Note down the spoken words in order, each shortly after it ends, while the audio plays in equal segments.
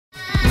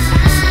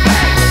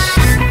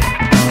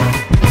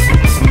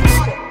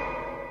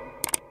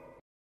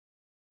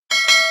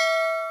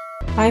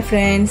Hi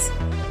friends,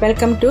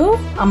 welcome to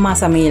Amma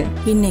Samayal.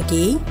 இன்னைக்கு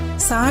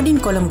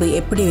சார்டின் குழம்பு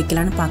எப்படி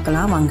வைக்கலாம்னு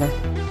பார்க்கலாம் வாங்க.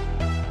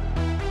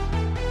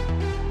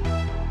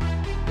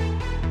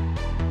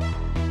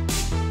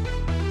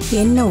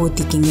 எண்ணெய்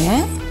ஊத்திக்கிங்க.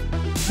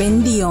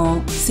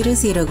 வெந்தயம்,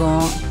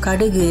 சிறுசீரகம்,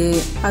 கடுகு,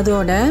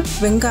 அதோட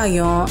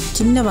வெங்காயம்,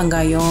 சின்ன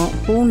வெங்காயம்,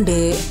 பூண்டு,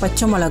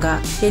 பச்சை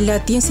மிளகாய்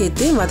எல்லாத்தையும்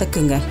சேர்த்து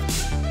வதக்குங்க.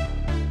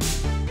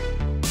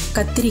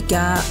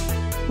 கத்திரிக்காய்,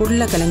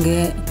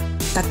 உருளைக்கிழங்கு,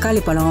 தக்காளி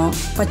பழம்,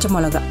 பச்சை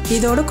மிளகாய்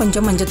இதோட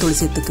கொஞ்சம் மஞ்சத்தூள்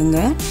சேர்த்துக்குங்க.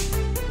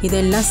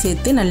 இதெல்லாம்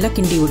சேர்த்து நல்லா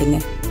கிண்டி விடுங்க.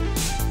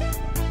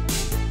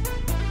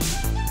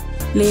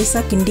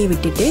 லேசாக கிண்டி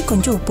விட்டுட்டு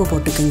கொஞ்சம் உப்பு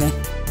போட்டுக்குங்க.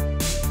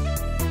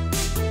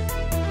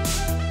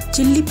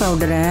 சில்லி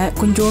பவுடரை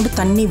கொஞ்சோண்டு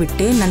தண்ணி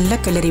விட்டு நல்லா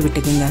கிளறி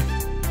விட்டுக்குங்க.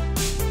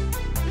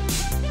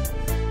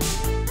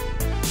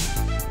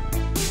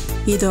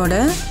 இதோட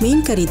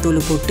மீன் கறி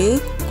தூள் போட்டு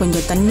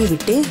கொஞ்சம் தண்ணி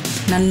விட்டு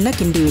நல்லா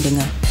கிண்டி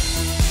விடுங்க.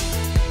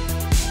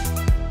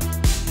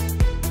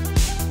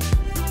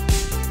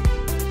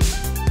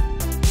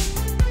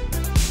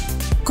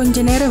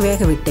 கொஞ்ச நேரம்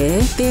வேக விட்டு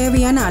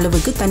தேவையான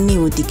அளவுக்கு தண்ணி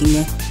ஊற்றிக்கிங்க.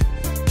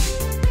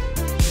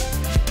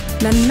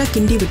 நல்லா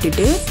கிண்டி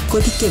விட்டுட்டு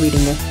கொதிக்க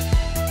விடுங்க.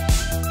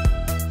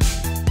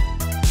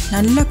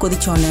 நல்லா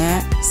கொதிச்சோன்னே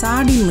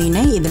சார்டின்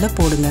மீனை இதில்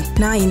போடுங்க.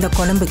 நான் இந்த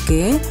குழம்புக்கு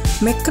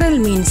மெக்ரல்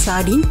மீன்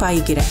சார்டின்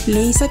பாய்க்கிறேன்.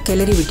 லேசாக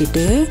கிளறி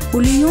விட்டுட்டு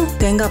புளியும்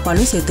தேங்காய்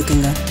பாலும்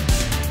சேர்த்துக்குங்க.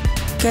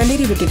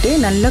 கிளறி விட்டுட்டு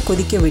நல்லா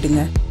கொதிக்க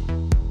விடுங்க.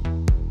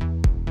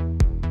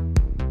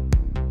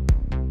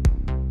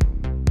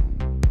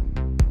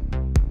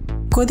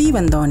 கொதி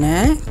வந்தோடனே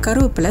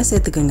கருவேப்பிலை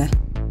சேர்த்துக்குங்க.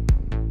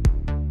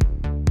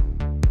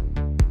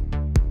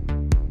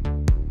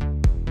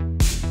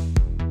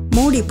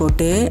 மூடி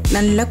போட்டு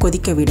நல்லா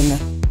கொதிக்க விடுங்க.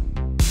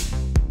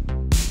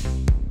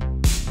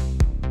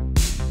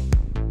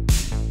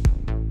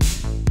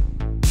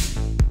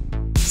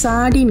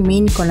 சார்டின்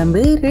மீன்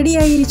குழம்பு ரெடி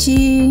ஆயிருச்சு.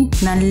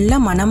 நல்ல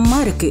மணமா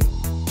இருக்கு.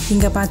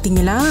 இங்க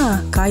பாத்தீங்களா,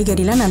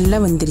 காய்கறிலாம் நல்லா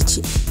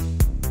வந்துருச்சு.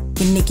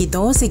 இன்னைக்கு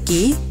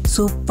தோசைக்கு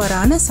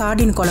சூப்பரான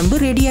சார்டின் குழம்பு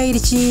ரெடி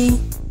ஆயிருச்சு.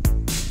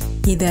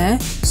 இதை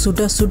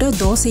சுட சுட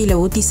தோசையில்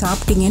ஊற்றி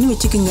சாப்பிட்டீங்கன்னு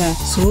வச்சுக்கோங்க,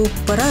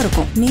 சூப்பராக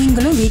இருக்கும்.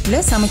 நீங்களும்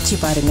வீட்டில் சமைச்சு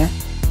பாருங்க.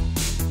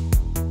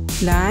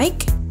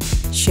 லைக்,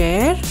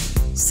 ஷேர்,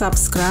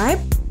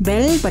 சப்ஸ்கிரைப்,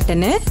 பெல்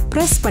பட்டனை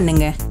ப்ரெஸ்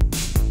பண்ணுங்க.